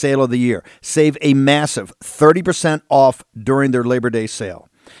biggest sale of the year. Save a massive 30% off during their Labor Day sale.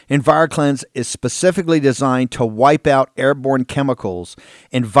 EnviroCleanse is specifically designed to wipe out airborne chemicals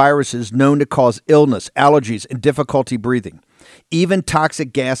and viruses known to cause illness, allergies, and difficulty breathing. Even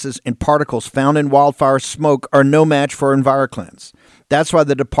toxic gases and particles found in wildfire smoke are no match for EnviroCleanse. That's why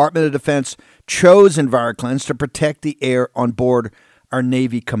the Department of Defense chose EnviroCleanse to protect the air on board our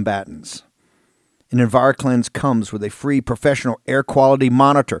Navy combatants. And EnviroCleanse comes with a free professional air quality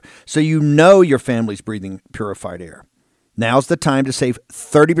monitor, so you know your family's breathing purified air. Now's the time to save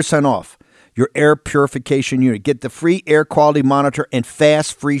 30% off your air purification unit. Get the free air quality monitor and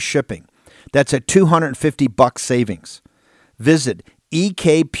fast free shipping. That's a $250 savings. Visit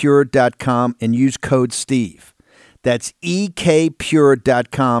ekpure.com and use code Steve. That's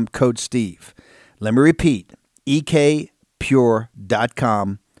ekpure.com, code Steve. Let me repeat,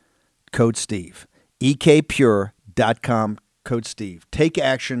 ekpure.com, code Steve. ekpure.com, code Steve. Take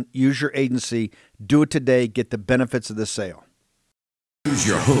action. Use your agency. Do it today. Get the benefits of the sale. Here's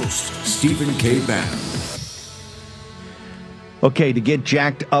your host, Stephen K. Bannon. Okay, to get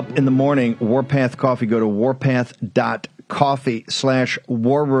jacked up in the morning, Warpath Coffee, go to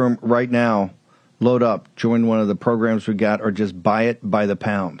warpath.coffee/war room right now. Load up. Join one of the programs we got, or just buy it by the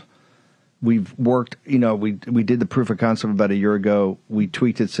pound. We've worked, we did the proof of concept about a year ago. We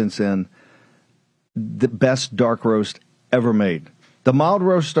tweaked it since then. The best dark roast ever made. The mild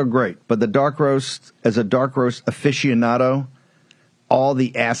roasts are great, but the dark roast, as a dark roast aficionado, all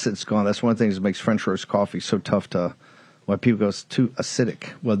the acid's gone. That's one of the things that makes French roast coffee so tough to, why people go, it's too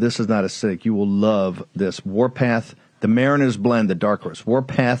acidic. Well, this is not acidic. You will love this. Warpath, the Mariners Blend, the dark roast.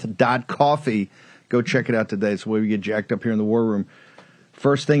 Warpath.coffee. Go check it out today. It's the way we get jacked up here in the war room.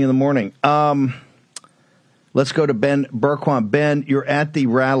 First thing in the morning. Let's go to Ben Berquam. Ben, you're at the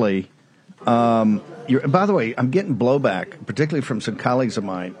rally. By the way, I'm getting blowback, particularly from some colleagues of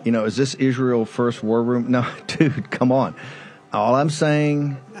mine. Is this Israel first war room? No, dude, come on. All I'm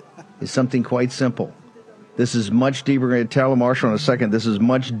saying is something quite simple. This is much deeper. We're going to tell Marshall in a second. This is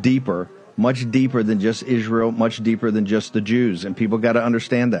much deeper than just Israel, much deeper than just the Jews. And people got to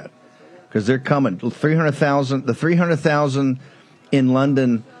understand that, because they're coming. The 300,000 in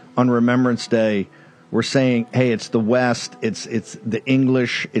London on Remembrance Day. We're saying, hey, it's the West, it's the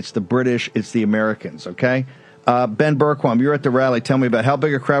English, it's the British, it's the Americans, okay? Ben Berquam, you're at the rally. Tell me about how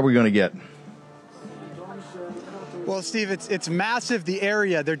big a crowd we're going to get. Well, Steve, it's massive, the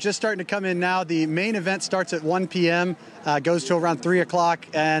area. They're just starting to come in now. The main event starts at 1 p.m., goes to around 3 o'clock,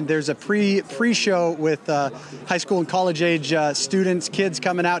 and there's a pre-show with high school and college-age students, kids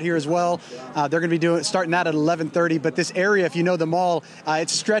coming out here as well. They're going to be starting that at 11:30, but this area, if you know the mall, it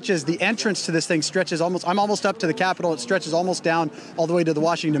stretches, the entrance to this thing stretches almost, I'm almost up to the Capitol, it stretches almost down all the way to the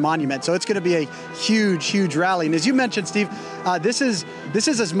Washington Monument, so it's going to be a huge, huge rally. And as you mentioned, Steve, this is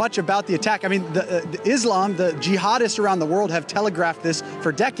as much about the attack. I mean, the Islam, the jihadists around the world have telegraphed this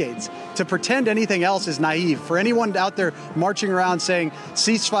for decades. To pretend anything else is naive. For anyone out there marching around saying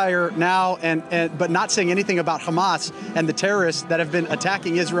ceasefire now, but not saying anything about Hamas and the terrorists that have been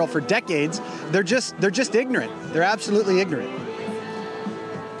attacking Israel for decades, they're just ignorant. They're absolutely ignorant.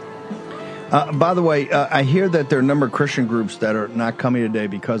 By the way, I hear that there are a number of Christian groups that are not coming today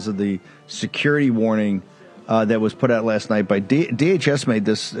because of the security warning that was put out last night by DHS. Made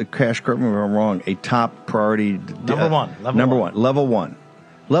this, Cash, correct me if I'm wrong, a top priority. Level one.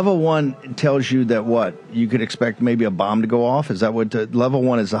 Level one tells you that what? You could expect maybe a bomb to go off? Is that what level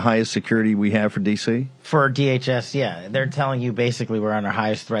one is the highest security we have for D.C.? For DHS, yeah. They're telling you basically we're on our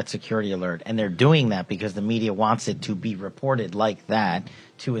highest threat security alert. And they're doing that because the media wants it to be reported like that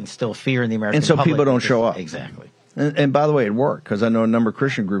to instill fear in the American public. And so people don't show up. Exactly. And by the way, it worked, because I know a number of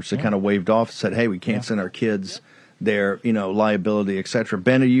Christian groups that kind of waved off and said, hey, we can't send our kids there, liability, et cetera.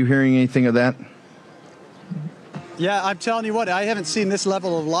 Ben, are you hearing anything of that? Yeah, I'm telling you what, I haven't seen this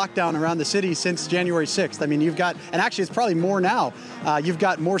level of lockdown around the city since January 6th. I mean, you've got, and actually it's probably more now, you've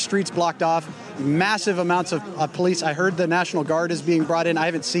got more streets blocked off, massive amounts of police. I heard the National Guard is being brought in. I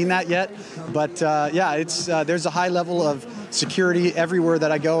haven't seen that yet. But yeah, it's there's a high level of security everywhere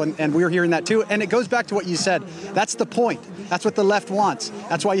that I go, and we're hearing that too. And it goes back to what you said. That's the point. That's what the left wants.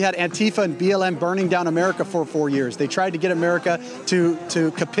 That's why you had Antifa and BLM burning down America for 4 years. They tried to get America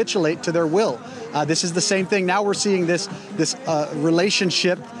to capitulate to their will. This is the same thing. Now we're seeing this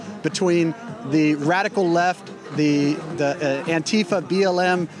relationship between the radical left, the Antifa,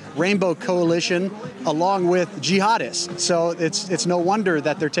 BLM, Rainbow Coalition, along with jihadists. So it's no wonder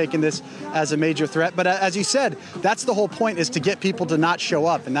that they're taking this as a major threat. But as you said, that's the whole point, is to get people to not show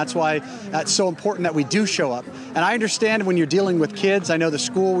up. And that's why it's so important that we do show up. And I understand when you're dealing with kids. I know the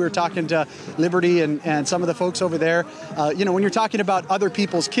school, we were talking to Liberty and some of the folks over there. When you're talking about other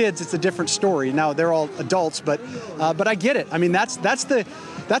people's kids, it's a different story. Now, they're all adults, but I get it. I mean, that's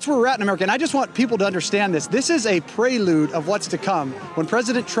where we're at in America. And I just want people to understand this. This is a prelude of what's to come. When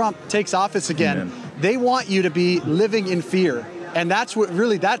President Trump takes office again, they want you to be living in fear. And that's what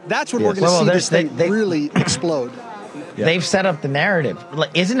really, that's when we're going to see this thing really explode. They've set up the narrative.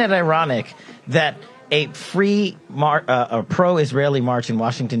 Isn't it ironic that A pro-Israeli march in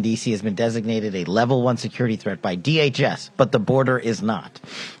Washington, D.C. has been designated a level 1 security threat by DHS, but the border is not.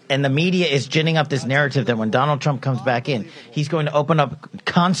 And the media is ginning up this narrative that when Donald Trump comes back in, he's going to open up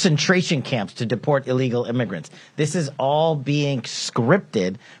concentration camps to deport illegal immigrants. This is all being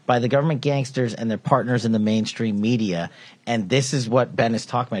scripted by the government gangsters and their partners in the mainstream media. And this is what Ben is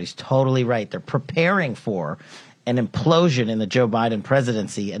talking about. He's totally right. They're preparing for an implosion in the Joe Biden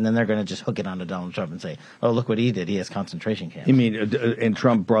presidency, and then they're going to just hook it onto Donald Trump and say, "Oh, look what he did. He has concentration camps." You mean, and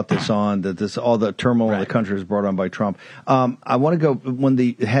Trump brought this on, that this all the turmoil in the country was brought on by Trump. I want to go when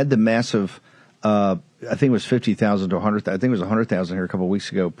they had the massive, I think it was 50,000 to 100,000. I think it was 100,000 here a couple of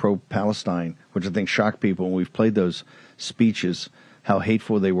weeks ago, pro-Palestine, which I think shocked people. And we've played those speeches, how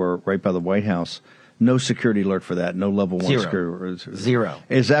hateful they were right by the White House. No security alert for that. No level 1 security. Zero.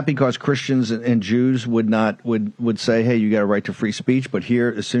 Is that because Christians and Jews would say, "Hey, you got a right to free speech"? But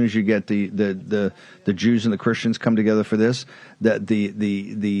here, as soon as you get the Jews and the Christians come together for this, that the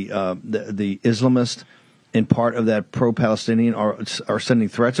Islamists in part of that pro-Palestinian are sending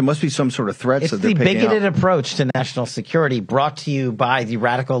threats. It must be some sort of threats. It's that they're the picking bigoted up. approach to national security brought to you by the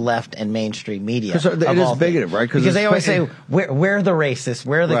radical left and mainstream media. It is bigoted, right? Because they always say, we're the racists,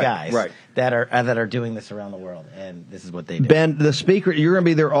 we're the guys right. that are doing this around the world, and this is what they do. Ben, the speaker, you're going to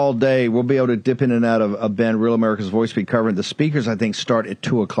be there all day. We'll be able to dip in and out of Ben, Real America's Voice, be covering. The speakers, I think, start at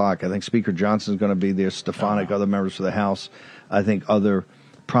 2 o'clock. I think Speaker Johnson's going to be there, Stefanik, other members of the House. I think other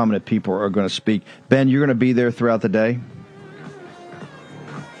prominent people are going to speak. Ben, you're going to be there throughout the day?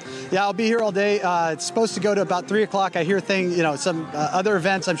 Yeah, I'll be here all day. It's supposed to go to about 3 o'clock. I hear some other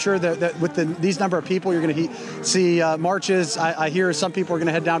events. I'm sure that with these number of people, you're going to see marches. I hear some people are going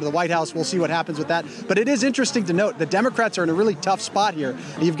to head down to the White House. We'll see what happens with that. But it is interesting to note the Democrats are in a really tough spot here.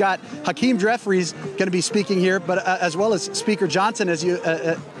 You've got Hakeem Jeffries going to be speaking here, but as well as Speaker Johnson, as you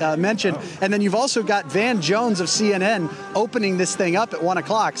mentioned. And then you've also got Van Jones of CNN opening this thing up at 1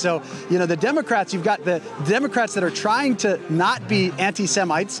 o'clock. So, the Democrats, you've got the Democrats that are trying to not be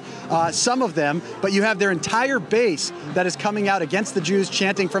anti-Semites, some of them, but you have their entire base that is coming out against the Jews,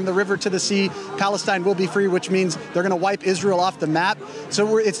 chanting from the river to the sea, Palestine will be free, which means they're going to wipe Israel off the map.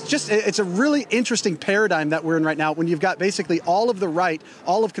 So it's a really interesting paradigm that we're in right now when you've got basically all of the right,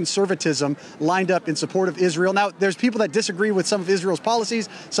 all of conservatism lined up in support of Israel. Now, there's people that disagree with some of Israel's policies,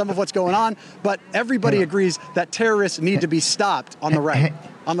 some of what's going on, but everybody agrees that terrorists need to be stopped on the right.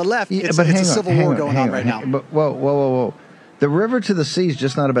 On the left, it's a civil war going on right now. But whoa. The river to the sea is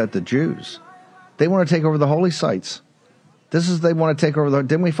just not about the Jews. They want to take over the holy sites. They want to take over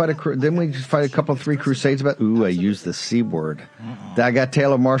didn't we fight a couple of 3 crusades about? Ooh, I used the C word. I got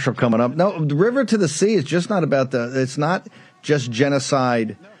Taylor Marshall coming up. No, the river to the sea is just not about it's not just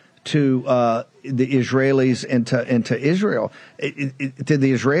genocide to the Israelis into Israel. To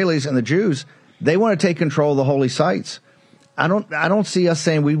the Israelis and the Jews, they want to take control of the holy sites. I don't see us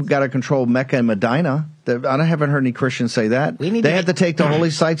saying we've got to control Mecca and Medina. I haven't heard any Christians say that. They have to take the holy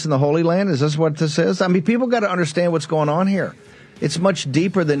sites in the Holy Land. Is this what this is? I mean, people got to understand what's going on here. It's much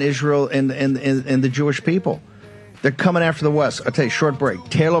deeper than Israel and the Jewish people. They're coming after the West. I'll tell you, short break.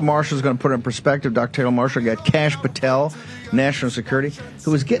 Taylor Marshall is going to put it in perspective. Dr. Taylor Marshall got Kash Patel, National Security,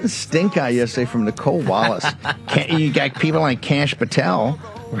 who was getting stink eye yesterday from Nicole Wallace. You got people like Kash Patel.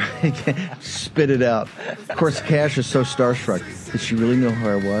 Spit it out. Of course, Cash is so starstruck. Did she really know who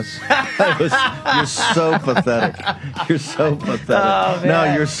I was? You're so pathetic. You're so pathetic. Oh, man.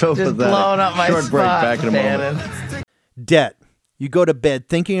 No, you're so just pathetic. Blowing up my Short break. spot, Back in a moment. Debt. You go to bed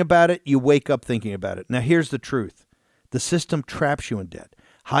thinking about it. You wake up thinking about it. Now, here's the truth. The system traps you in debt.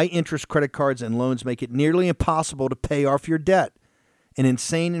 High interest credit cards and loans make it nearly impossible to pay off your debt. And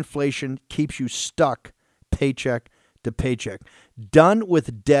insane inflation keeps you stuck paycheck to paycheck. Done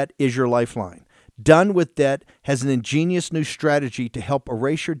with Debt is your lifeline. Done with Debt has an ingenious new strategy to help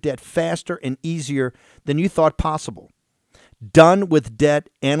erase your debt faster and easier than you thought possible. Done with Debt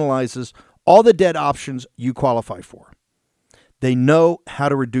analyzes all the debt options you qualify for. They know how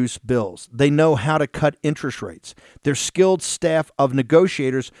to reduce bills. They know how to cut interest rates. Their skilled staff of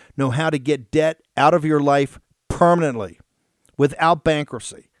negotiators know how to get debt out of your life permanently, without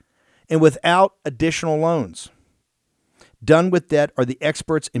bankruptcy, and without additional loans. Done with Debt are the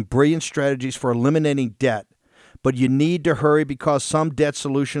experts in brilliant strategies for eliminating debt, but you need to hurry because some debt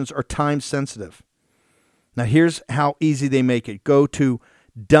solutions are time sensitive. Now here's how easy they make it. Go to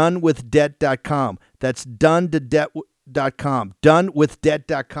donewithdebt.com. That's donewithdebt.com.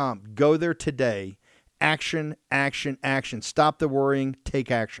 Donewithdebt.com. Go there today. Action, action, action. Stop the worrying. Take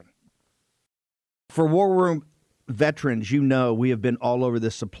action. For War Room veterans, we have been all over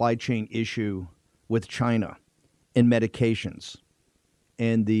this supply chain issue with China in medications.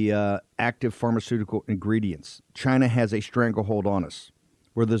 and the active pharmaceutical ingredients. China has a stranglehold on us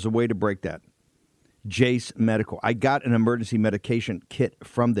where there's a way to break that. Jace Medical. I got an emergency medication kit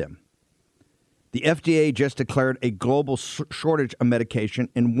from them. The FDA just declared a global shortage of medication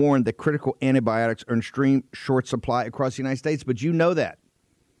and warned that critical antibiotics are in extreme short supply across the United States. But you know that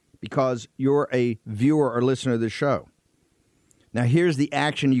because you're a viewer or listener of this show. Now, here's the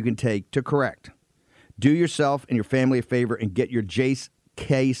action you can take to correct. Do yourself and your family a favor and get your Jace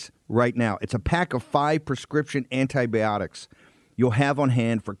case right now. It's a pack of 5 prescription antibiotics you'll have on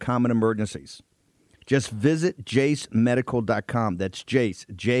hand for common emergencies. Just visit jacemedical.com. That's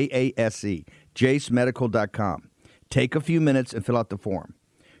Jace, J-A-S-E, jacemedical.com. Take a few minutes and fill out the form.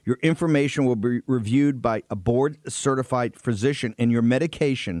 Your information will be reviewed by a board-certified physician, and your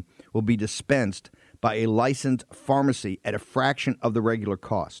medication will be dispensed by a licensed pharmacy at a fraction of the regular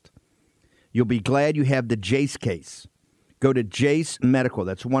cost. You'll be glad you have the Jace case. Go to Jace Medical,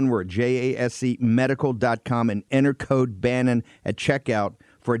 that's one word, J-A-S-E, medical.com, and enter code Bannon at checkout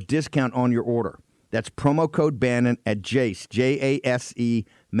for a discount on your order. That's promo code Bannon at Jace, J-A-S-E,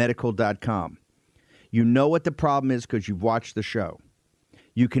 medical.com. You know what the problem is because you've watched the show.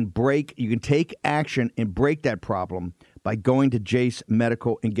 You can take action and break that problem by going to Jace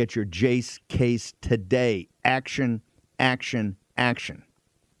Medical and get your Jace case today. Action, action, action.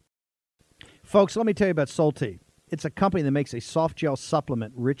 Folks, let me tell you about Solti. It's a company that makes a soft gel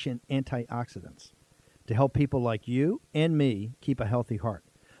supplement rich in antioxidants to help people like you and me keep a healthy heart.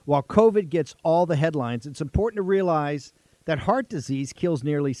 While COVID gets all the headlines, it's important to realize that heart disease kills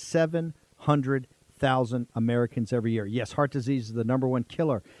nearly 700,000 Americans every year. Yes, heart disease is the number one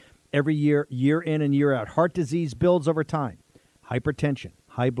killer every year, year in and year out. Heart disease builds over time. Hypertension,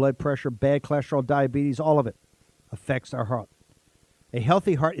 high blood pressure, bad cholesterol, diabetes, all of it affects our heart. A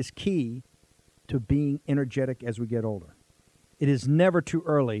healthy heart is key to being energetic as we get older. It is never too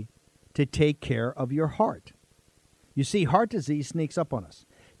early to take care of your heart. You see, heart disease sneaks up on us.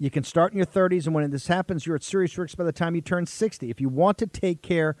 You can start in your 30s, and when this happens, you're at serious risk by the time you turn 60. If you want to take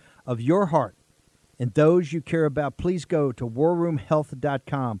care of your heart and those you care about, please go to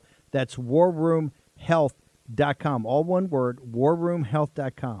warroomhealth.com. That's warroomhealth.com. All one word,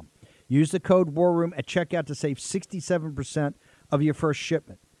 warroomhealth.com. Use the code WARROOM at checkout to save 67% of your first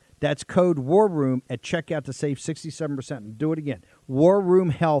shipment. That's code WARROOM at checkout to save 67%. And do it again. War Room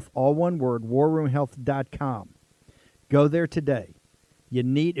Health, all one word, warroomhealth.com. Go there today.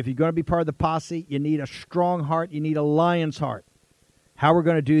 If you're going to be part of the posse, you need a strong heart. You need a lion's heart. How we're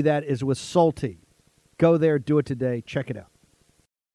going to do that is with Solti. Go there, do it today. Check it out.